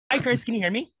Hi, Chris. Can you hear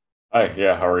me? Hi,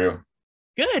 yeah, how are you?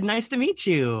 Good. Nice to meet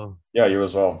you. Yeah, you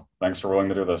as well. Thanks for willing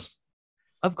to do this.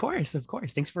 Of course. Of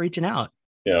course. Thanks for reaching out.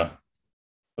 Yeah,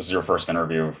 this is your first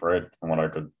interview, right? From what I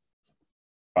could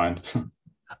find.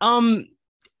 Um,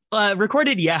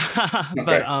 recorded, yeah.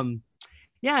 But Okay.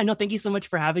 yeah, no, thank you so much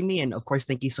for having me. And of course,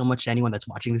 thank you so much to anyone that's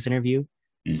watching this interview.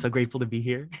 Mm, So grateful to be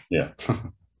here. yeah.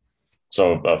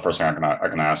 So first thing I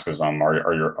can ask is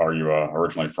are you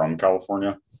originally from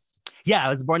California? Yeah, I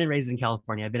was born and raised in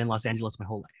California. I've been in Los Angeles my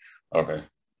whole life. Okay.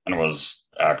 And was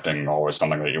acting always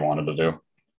something that you wanted to do?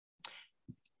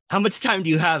 How much time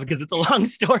do you have? Because it's a long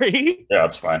story. Yeah,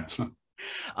 that's fine.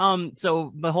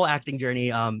 So my whole acting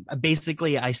journey,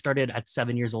 basically I started at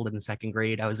 7 years old in the second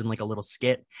grade. I was in like a little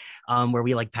skit where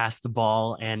we like passed the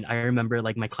ball. And I remember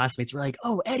like my classmates were like,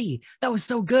 "Oh, Eddie, that was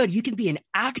so good. You can be an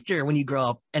actor when you grow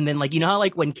up." And then like, you know how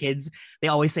like when kids, they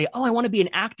always say, "Oh, I want to be an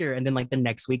actor." And then like the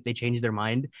next week they change their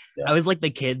mind. Yeah. I was like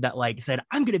the kid that like said,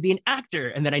 "I'm going to be an actor."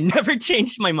 And then I never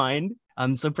changed my mind.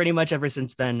 So pretty much ever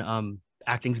since then,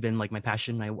 acting's been like my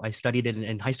passion. I studied it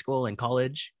in high school and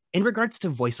college. In regards to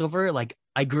voiceover, like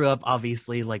I grew up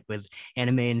obviously like with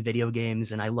anime and video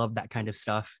games, and I love that kind of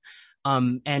stuff.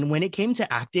 And when it came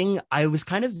to acting, I was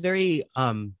kind of very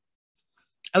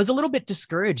I was a little bit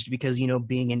discouraged because, you know,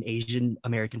 being an Asian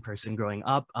American person growing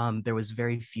up, there was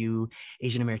very few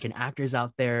Asian American actors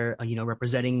out there, you know,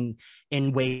 representing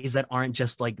in ways that aren't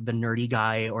just like the nerdy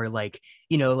guy or like,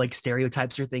 you know, like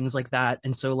stereotypes or things like that.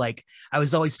 And so like I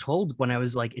was always told when I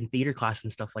was like in theater class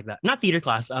and stuff like that, not theater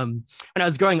class, when I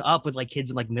was growing up with like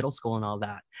kids in like middle school and all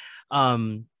that,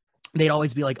 um, they'd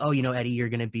always be like, "Oh, you know, Eddie, you're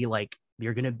gonna be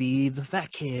the fat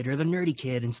kid or the nerdy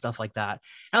kid and stuff like that."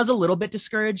 And I was a little bit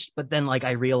discouraged, but then like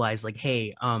I realized like,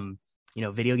 hey, you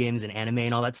know, video games and anime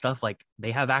and all that stuff, like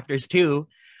they have actors too.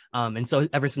 And so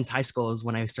ever since high school is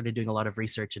when I started doing a lot of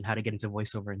research and how to get into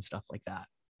voiceover and stuff like that.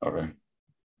 Okay.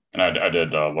 And I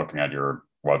did looking at your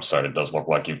website, it does look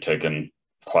like you've taken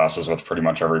classes with pretty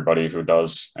much everybody who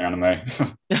does anime.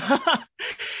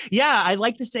 Yeah, I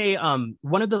like to say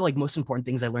one of the like most important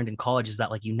things I learned in college is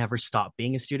that like you never stop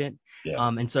being a student. Yeah.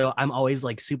 And so I'm always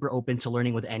like super open to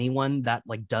learning with anyone that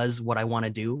like does what I want to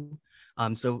do.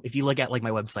 So if you look at like my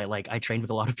website, like I trained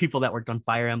with a lot of people that worked on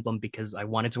Fire Emblem because I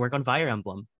wanted to work on Fire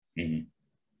Emblem. Mhm.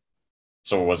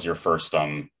 So what was your first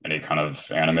any kind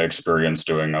of anime experience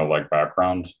doing like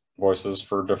background voices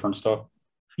for different stuff?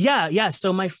 Yeah, yeah.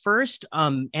 So my first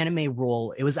anime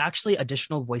role, it was actually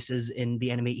additional voices in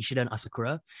the anime Ishida and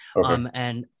Asakura. Okay.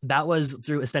 And that was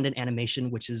through Ascendant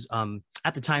Animation, which is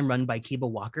at the time run by Kiba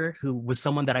Walker, who was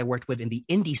someone that I worked with in the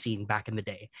indie scene back in the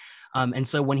day. And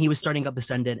so when he was starting up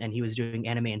Ascendant and he was doing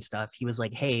anime and stuff, he was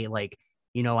like, "Hey, like,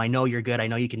 you know, I know you're good. I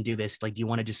know you can do this. Like, do you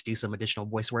want to just do some additional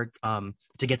voice work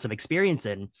to get some experience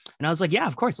in?" And I was like, "Yeah,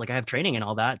 of course. Like, I have training and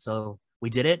all that." So we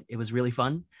did it. It was really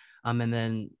fun. And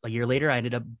then a year later, I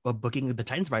ended up booking the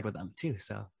Titans ride with them too.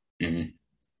 So, Hmm.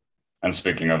 And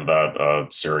speaking of that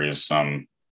series, I'm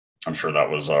sure that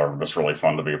was just really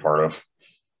fun to be a part of.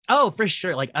 oh, for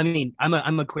sure. Like, I mean,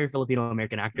 I'm a queer Filipino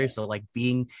American actor, so like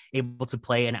being able to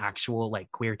play an actual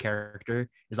like queer character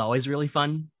is always really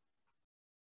fun.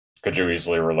 Could you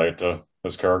easily relate to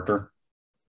this character?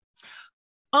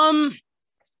 Um,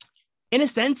 in a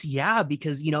sense, yeah,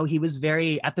 because you know he was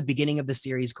very at the beginning of the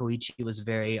series. Koichi was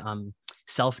very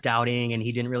self-doubting, and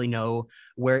he didn't really know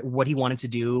where what he wanted to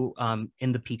do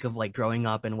in the peak of like growing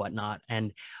up and whatnot.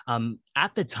 And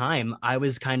at the time, I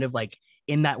was kind of like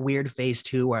in that weird phase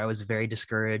too, where I was very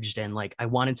discouraged and like I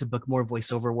wanted to book more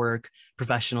voiceover work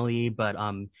professionally, but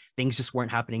things just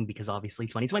weren't happening because obviously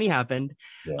 2020 happened.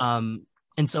 Yeah. Um,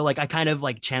 and so like I kind of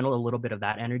like channeled a little bit of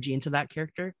that energy into that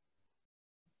character.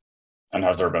 And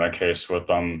has there been a case with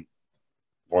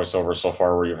voiceover so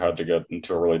far where you had to get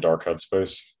into a really dark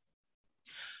headspace?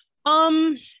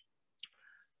 Um,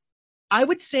 I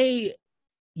would say,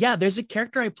 yeah, there's a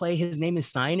character I play. His name is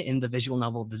Sain in the visual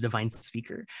novel The Divine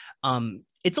Speaker.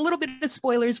 It's a little bit of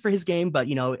spoilers for his game, but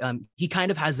you know, he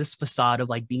kind of has this facade of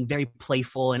like being very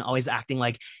playful and always acting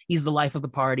like he's the life of the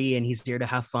party and he's here to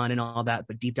have fun and all that.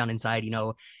 But deep down inside, you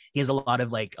know, he has a lot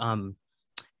of like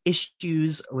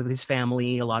issues with his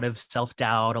family, a lot of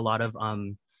self-doubt, a lot of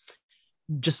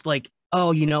just like,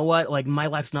 oh, you know what, like my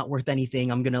life's not worth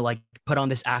anything, I'm gonna like put on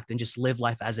this act and just live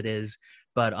life as it is.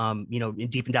 But you know,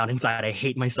 deep and down inside I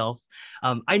hate myself.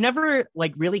 I never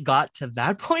like really got to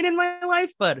that point in my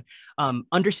life, but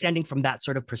understanding from that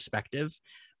sort of perspective,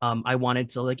 I wanted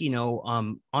to like, you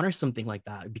know, honor something like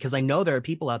that because I know there are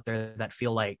people out there that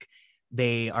feel like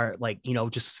they are like, you know,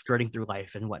 just skirting through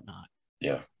life and whatnot.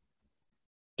 Yeah.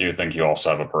 Do you think you also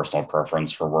have a personal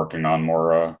preference for working on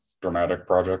more dramatic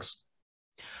projects?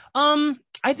 Um,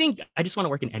 I think I just want to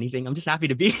work in anything. I'm just happy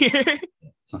to be here.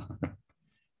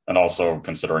 And also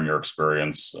considering your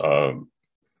experience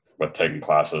with taking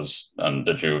classes, and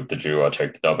did you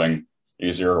take the dubbing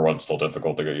easier, or was it still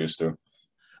difficult to get used to?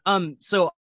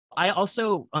 So I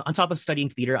also, on top of studying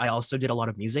theater, I also did a lot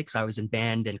of music. So I was in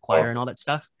band and choir Oh, and all that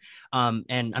stuff. And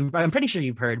I'm pretty sure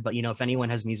you've heard, but if anyone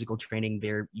has musical training,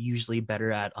 they're usually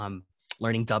better at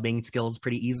learning dubbing skills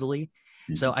pretty easily.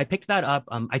 So mhm. I picked that up.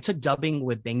 I took dubbing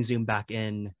with Bang Zoom back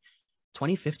in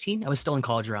 2015. I was still in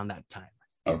college around that time.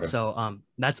 Okay. So and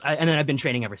then I've been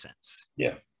training ever since.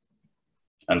 Yeah.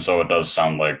 And so it does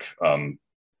sound like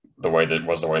the way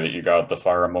that you got the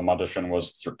Fire Emblem audition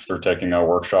was through taking a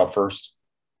workshop first.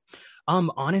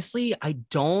 Honestly, I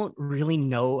don't really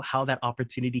know how that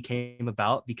opportunity came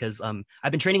about because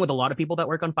I've been training with a lot of people that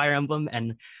work on Fire Emblem,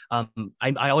 and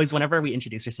I always, whenever we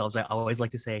introduce ourselves, I always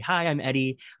like to say, "Hi, I'm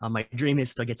Eddie. My dream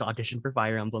is to get to audition for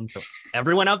Fire Emblem, so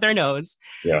everyone out there knows."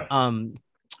 Yeah. Um,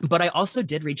 but I also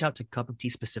did reach out to Cup of Tea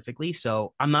specifically,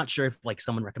 so I'm not sure if like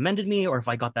someone recommended me or if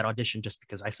I got that audition just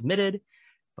because I submitted,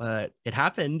 but it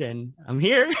happened, and I'm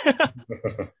here.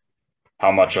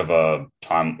 How much of a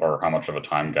time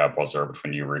gap was there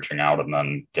between you reaching out and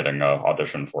then getting an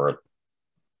audition for it?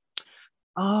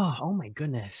 Oh my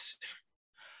goodness.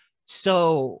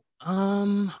 So,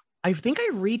 I think I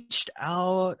reached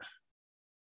out.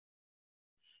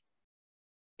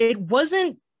 It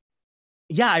wasn't,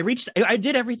 yeah, I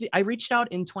did everything. I reached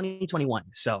out in 2021.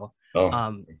 So, Oh,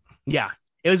 um, yeah,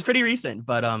 it was pretty recent,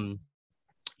 but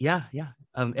yeah, yeah.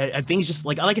 I think it's just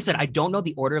like I said, I don't know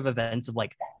the order of events of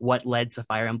like what led to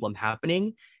Fire Emblem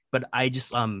happening, but I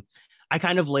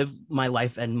kind of live my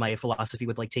life and my philosophy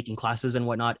with like taking classes and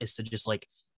whatnot is to just like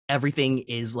everything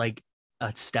is like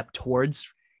a step towards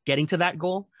getting to that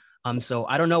goal. So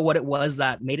I don't know what it was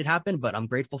that made it happen, but I'm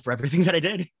grateful for everything that I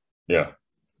did. yeah.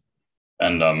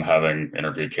 And having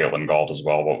interviewed Caitlin Galt as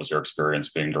well, what was your experience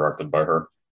being directed by her?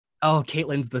 Oh,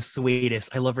 Caitlin's the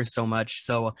sweetest. I love her so much.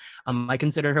 So I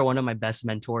consider her one of my best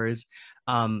mentors.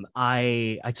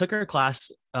 I took her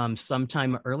class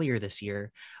sometime earlier this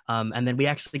year. And then we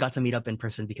actually got to meet up in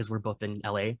person because we're both in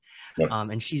LA. Yep.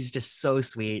 And she's just so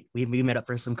sweet. We met up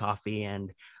for some coffee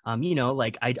and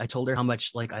like I told her how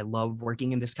much like I love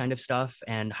working in this kind of stuff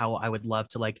and how I would love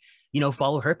to like,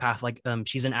 follow her path. Like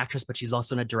she's an actress, but she's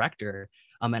also a director.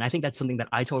 And I think that's something that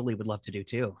I totally would love to do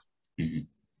too. Mhm.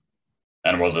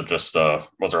 And was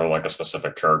there like a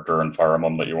specific character in Fire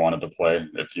Emblem that you wanted to play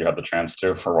if you had the chance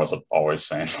to, or was it always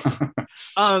Sain?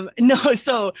 No,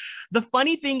 so the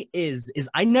funny thing is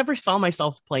I never saw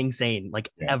myself playing Sain like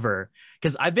Yeah. ever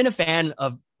because I've been a fan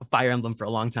of Fire Emblem for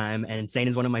a long time and Sain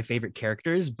is one of my favorite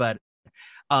characters, but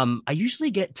I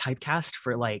usually get typecast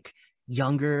for like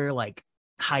younger, like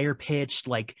higher pitched,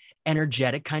 like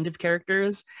energetic kind of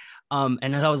characters.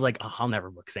 And I was like, oh, I'll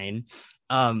never book Sain.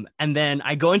 And then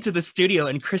I go into the studio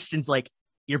and Christian's like,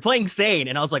 you're playing Sain.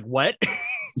 And I was like, what?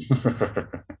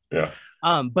 Yeah.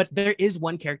 But there is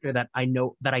one character that I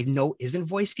know isn't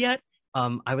voiced yet.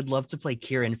 I would love to play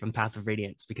Kieran from Path of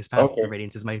Radiance because Path of Okay.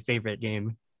 Radiance is my favorite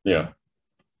game. Yeah.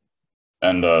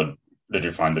 And did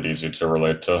you find it easy to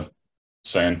relate to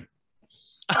Sain?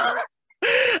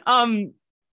 um,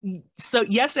 so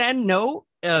yes and no.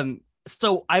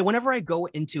 So whenever I go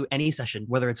into any session,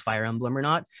 whether it's Fire Emblem or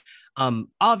not,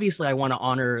 obviously I want to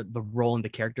honor the role and the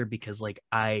character because like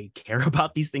I care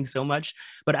about these things so much.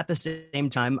 But at the same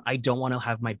time, I don't want to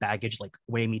have my baggage like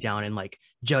weigh me down and like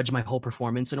judge my whole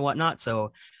performance and whatnot.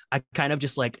 So I kind of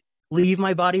just like leave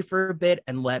my body for a bit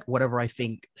and let whatever I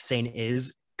think Sane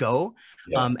is go.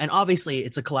 Yeah. And obviously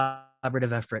it's a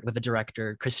collaborative effort with the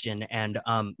director Christian and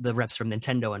the reps from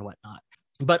Nintendo and whatnot.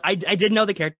 But I did know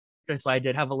the character, so I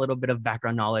did have a little bit of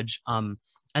background knowledge. And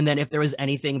then if there was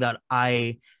anything that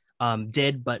I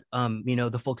did, but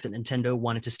the folks at Nintendo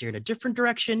wanted to steer in a different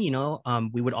direction,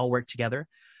 we would all work together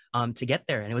to get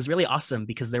there. And it was really awesome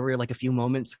because there were like a few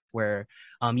moments where,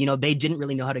 they didn't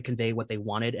really know how to convey what they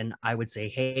wanted. And I would say,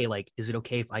 hey, like, is it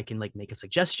okay if I can like make a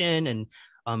suggestion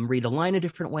and read a line a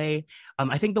different way?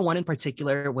 I think the one in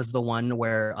particular was the one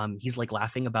where he's like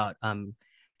laughing about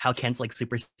how Kent's like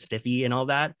super stiffy and all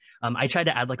that. I tried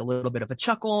to add like a little bit of a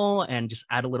chuckle and just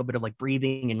add a little bit of like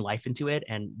breathing and life into it.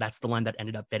 And that's the line that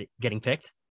ended up getting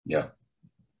picked. Yeah.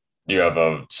 Do you have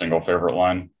a single favorite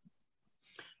line?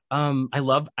 I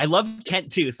love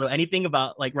Kent too. So anything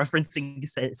about like referencing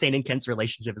Saint and Kent's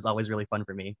relationship is always really fun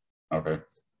for me. Okay.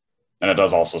 And it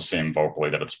does also seem vocally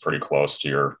that it's pretty close to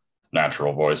your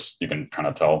natural voice. You can kind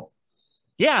of tell.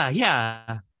 Yeah,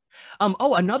 yeah. Now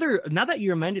that you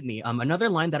reminded me, another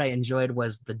line that I enjoyed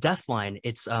was the death line.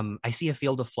 It's I see a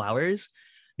field of flowers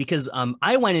because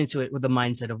I went into it with the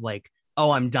mindset of like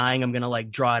oh, I'm dying, I'm gonna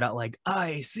like draw it out like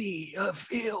I see a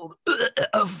field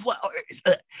of flowers.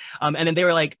 And then they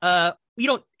were like, you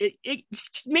don't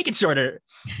make it shorter.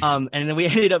 And then we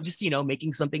ended up just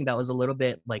making something that was a little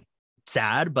bit like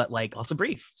sad, but like also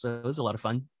brief. So it was a lot of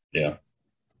fun. Yeah.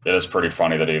 It is pretty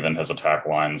funny that even his attack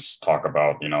lines talk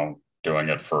about, doing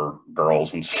it for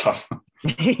girls and stuff.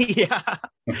 Yeah.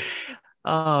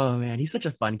 Oh man, he's such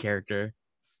a fun character.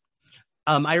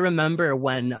 I remember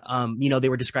when they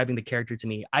were describing the character to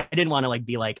me. I didn't want to like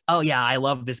be like, oh yeah, I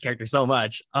love this character so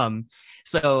much.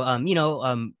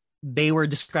 They were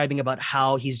describing about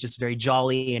how he's just very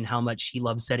jolly and how much he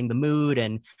loves setting the mood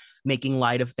and making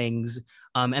light of things.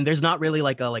 And there's not really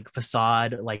like a like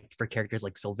facade like for characters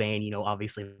like Sylvain.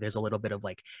 Obviously there's a little bit of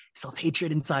like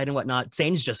self-hatred inside and whatnot.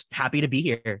 Sain's just happy to be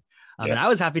here. Yeah. And I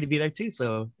was happy to be there too.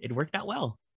 So it worked out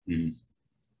well. Mm-hmm.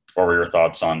 What were your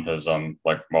thoughts on his I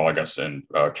guess in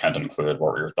Kent included,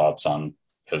 what were your thoughts on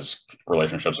his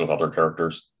relationships with other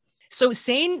characters? So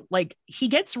Sain, like he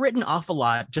gets written off a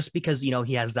lot just because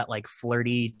he has that like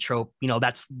flirty trope.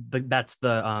 That's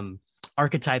the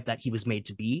archetype that he was made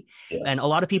to be. Yeah. And a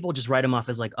lot of people just write him off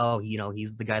as like, oh,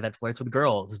 he's the guy that flirts with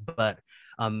girls. But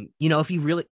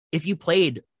if you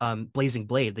played Blazing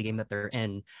Blade, the game that they're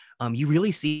in, you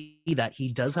really see that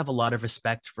he does have a lot of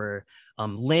respect for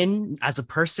Lin as a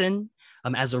person,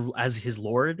 as his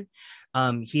lord.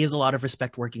 He has a lot of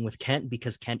respect working with Kent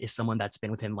because Kent is someone that's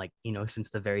been with him like since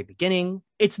the very beginning.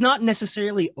 It's not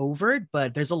necessarily overt,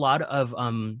 but there's a lot of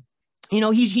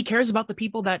he cares about the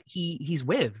people that he's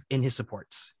with in his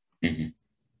supports.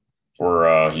 Mm-hmm.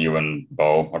 Were you and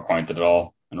Bo acquainted at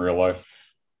all in real life?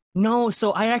 No,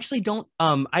 so I actually don't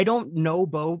I don't know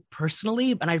Bo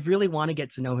personally, and I really want to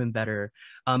get to know him better.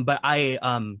 But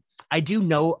I do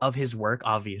know of his work,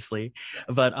 obviously.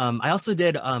 But I also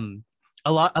did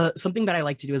a lot something that I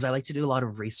like to do is I like to do a lot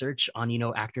of research on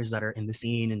actors that are in the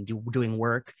scene and doing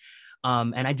work.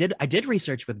 And I did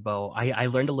research with Bo. I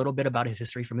learned a little bit about his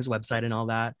history from his website and all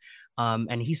that.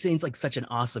 And he seems like such an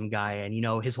awesome guy.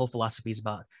 And his whole philosophy is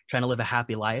about trying to live a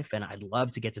happy life. And I'd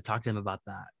love to get to talk to him about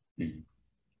that. Mm-hmm.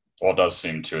 Well, it does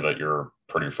seem too that you're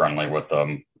pretty friendly with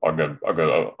a good like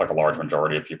a large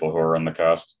majority of people who are in the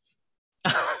cast.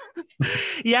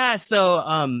 Yeah, so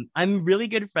I'm really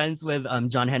good friends with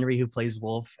John Henry, who plays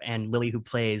Wolf, and Lily, who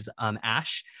plays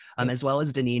Ash, as well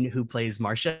as Deneen, who plays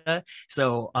Marcia.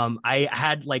 So I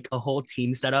had like a whole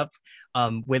team set up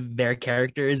with their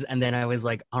characters, and then I was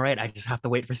like, all right, I just have to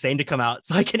wait for Sain to come out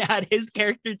so I can add his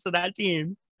character to that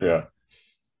team. Yeah.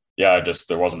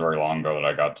 There wasn't very long ago that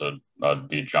I got to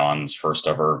be John's first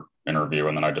ever interview,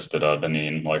 and then I just did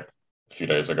Deneen like a few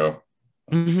days ago.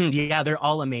 Mm-hmm. Yeah, they're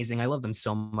all amazing. I love them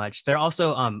so much. They're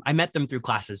also I met them through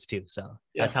classes too, so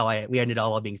that's how we ended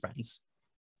up all being friends.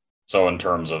 So in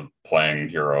terms of playing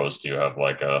heroes, do you have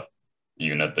like a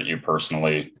unit that you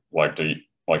personally like to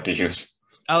use?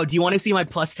 Oh, do you want to see my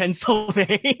 +10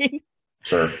 Sylvain?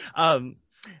 Sure.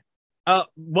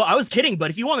 Well, I was kidding,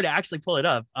 but if you want me to actually pull it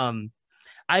up,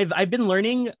 I've been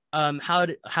learning how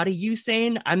to use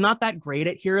Sain. I'm not that great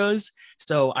at heroes,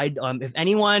 so if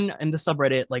anyone in the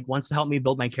subreddit like wants to help me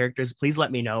build my characters, please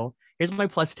let me know. Here's my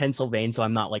 +10 Sylvain, so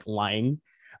I'm not like lying.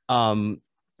 Okay.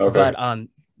 But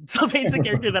Sylvain's a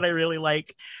character that I really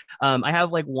like. I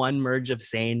have like one merge of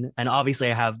Sain, and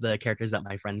obviously I have the characters that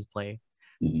my friends play.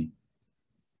 Mm-hmm.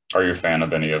 Are you a fan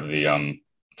of any of the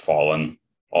fallen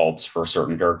alts for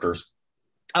certain characters?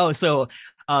 Oh, so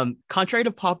contrary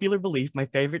to popular belief, my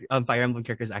favorite Fire Emblem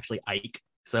character is actually Ike.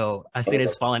 So as soon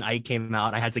as Fallen Ike came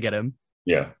out, I had to get him.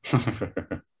 Yeah.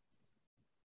 Do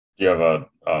you have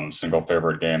a single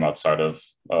favorite game outside of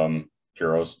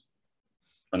Heroes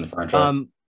in the franchise?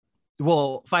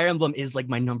 Well, Fire Emblem is like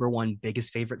my number one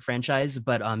biggest favorite franchise,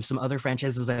 but some other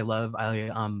franchises I love. I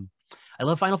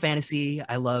love Final Fantasy.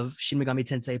 I love Shin Megami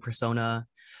Tensei, Persona.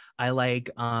 I like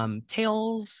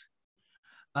Tales.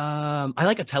 I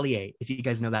like Atelier, if you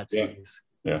guys know that series.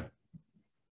 Yeah.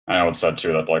 I know it's said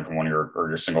too that like one of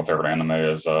your single favorite anime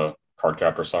is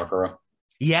Cardcaptor Sakura.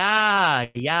 Yeah.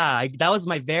 That was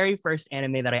my very first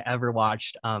anime that I ever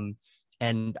watched.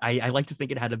 And I like to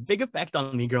think it had a big effect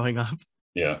on me growing up.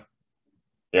 Yeah,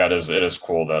 it is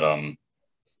cool that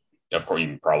of course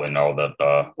you probably know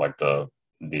that like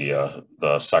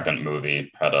the second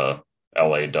movie had a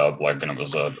LA dub, like, and it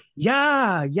was a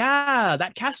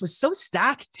that cast was so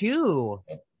stacked too.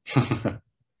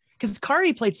 Because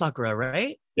Kari played Sakura,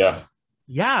 right? Yeah.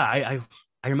 I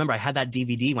remember I had that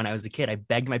DVD when I was a kid. I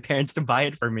begged my parents to buy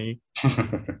it for me.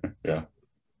 Yeah.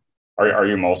 Are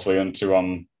you mostly into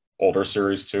older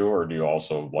series too, or do you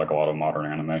also like a lot of modern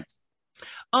anime?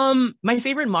 My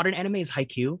favorite modern anime is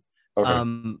Haikyuu.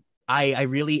 Okay. I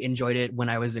really enjoyed it when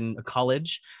I was in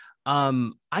college.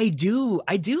 I do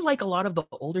like a lot of the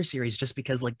older series just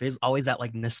because like there's always that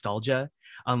like nostalgia.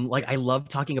 Like I love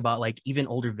talking about like even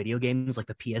older video games, like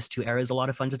the PS2 era is a lot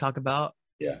of fun to talk about.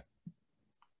 Yeah.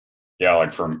 Yeah,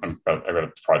 like for I got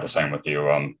probably the same with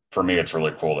you. For me, it's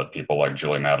really cool that people like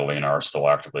Julie Madalena are still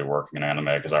actively working in anime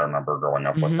because I remember growing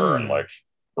up with her and Mm-hmm. like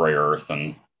Grey Earth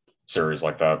and series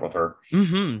like that with her.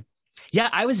 Mm-hmm. Yeah,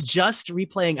 I was just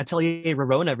replaying Atelier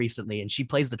Rorona recently, and she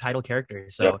plays the title character.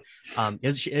 Yep. So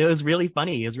it was really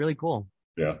funny. It was really cool.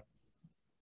 Yeah.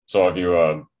 So have you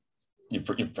have you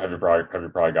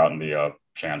probably gotten the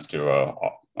chance to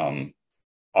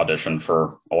audition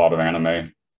for a lot of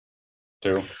anime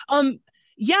too? Um,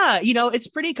 yeah, it's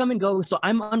pretty come and go. So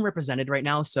I'm unrepresented right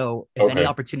now. So if any Okay.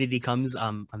 opportunity comes,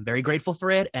 I'm very grateful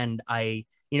for it. And I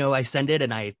send it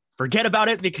and I forget about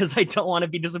it because I don't want to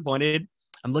be disappointed.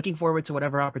 I'm looking forward to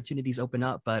whatever opportunities open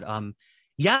up. But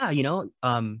yeah,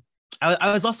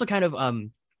 I was also kind of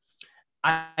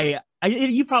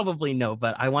you probably know,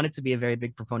 but I wanted to be a very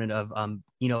big proponent of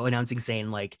announcing saying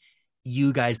like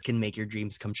you guys can make your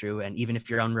dreams come true. And even if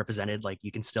you're unrepresented, like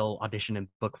you can still audition and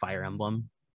book Fire Emblem.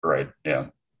 Right. Yeah.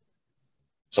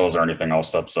 So is there anything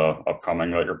else that's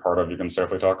upcoming that you're part of you can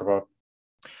safely talk about?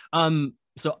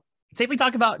 So safely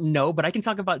talk about no, but I can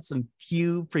talk about some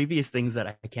few previous things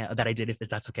that I did if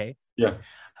that's okay. Yeah.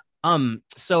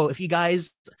 So if you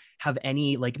guys have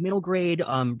any like middle grade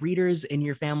readers in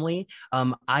your family,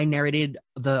 I narrated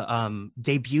the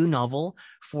debut novel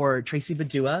for Tracy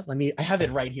Badua. I have it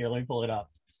right here. Let me pull it up.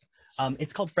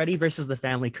 It's called Freddy versus the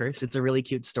Family Curse. It's a really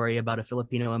cute story about a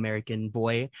Filipino American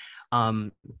boy,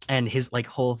 and his like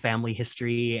whole family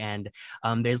history. And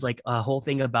there's like a whole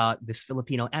thing about this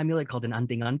Filipino amulet called an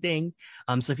anting anting.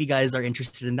 So if you guys are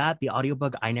interested in that, the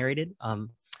audiobook I narrated,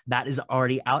 that is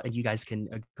already out, and you guys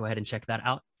can go ahead and check that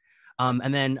out.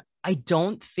 And then I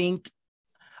don't think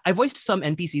I voiced some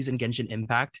NPCs in Genshin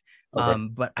Impact, Okay.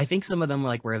 but I think some of them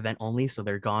were event only, so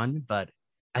they're gone. But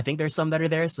I think there's some that are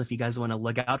there. So if you guys want to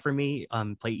look out for me,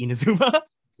 play Inazuma.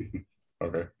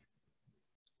 Okay.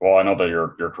 Well, I know that your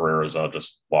career is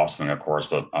just blossoming, of course,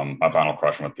 but my final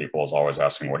question with people is always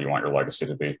asking, what do you want your legacy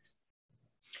to be?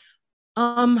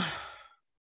 um,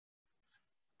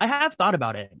 I have thought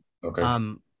about it. Okay.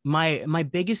 My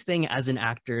biggest thing as an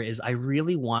actor is I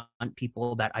really want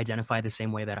people that identify the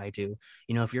same way that I do.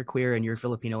 If you're queer and you're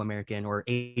Filipino American or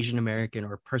Asian American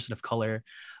or person of color,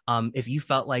 if you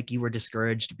felt like you were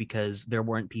discouraged because there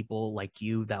weren't people like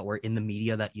you that were in the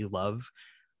media that you love,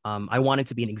 I wanted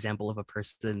to be an example of a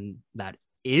person that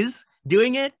is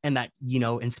doing it and that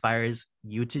inspires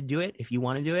you to do it if you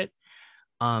want to do it.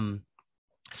 Um,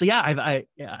 so yeah,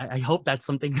 I hope that's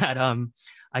something that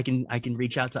I can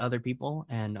reach out to other people.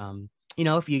 And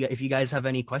if you guys have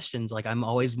any questions, like I'm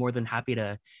always more than happy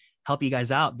to help you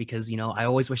guys out because I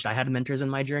always wished I had mentors in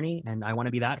my journey, and I want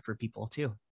to be that for people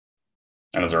too.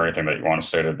 And is there anything that you want to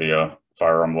say to the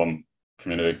Fire Emblem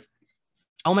community?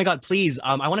 Oh my God, please.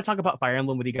 I want to talk about Fire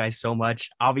Emblem with you guys so much.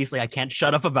 Obviously, I can't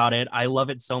shut up about it. I love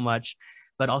it so much.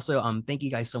 But also, thank you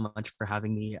guys so much for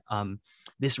having me.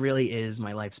 This really is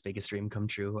my life's biggest dream come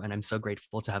true. And I'm so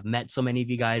grateful to have met so many of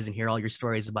you guys and hear all your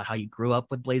stories about how you grew up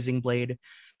with Blazing Blade.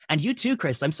 And you too,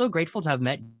 Chris. I'm so grateful to have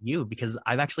met you because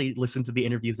I've actually listened to the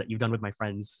interviews that you've done with my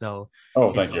friends. So Oh,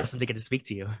 it's thank you. awesome to get to speak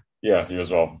to you. Yeah, you as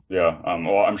well. Yeah.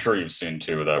 Well, I'm sure you've seen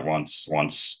too that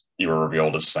once you were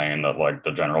revealed as Sain, that like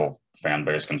the general fan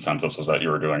base consensus was that you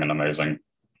were doing an amazing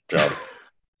job.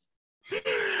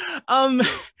 um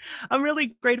I'm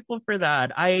really grateful for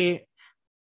that.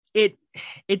 It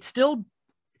it's still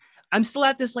I'm still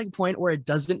at this like point where it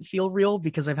doesn't feel real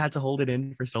because I've had to hold it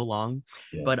in for so long.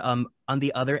 Yeah. But on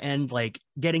the other end, like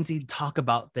getting to talk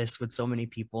about this with so many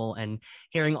people and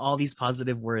hearing all these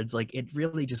positive words, like it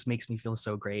really just makes me feel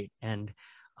so great. And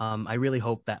I really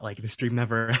hope that like the stream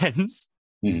never ends.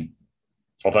 Hmm.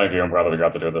 Well, thank you. I'm glad that we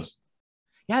got to do this.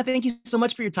 Yeah, thank you so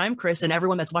much for your time, Chris, and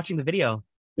everyone that's watching the video.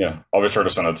 Yeah, I'll be sure to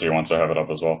send it to you once I have it up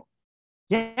as well.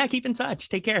 Yeah, keep in touch.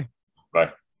 Take care.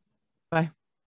 Bye. Bye.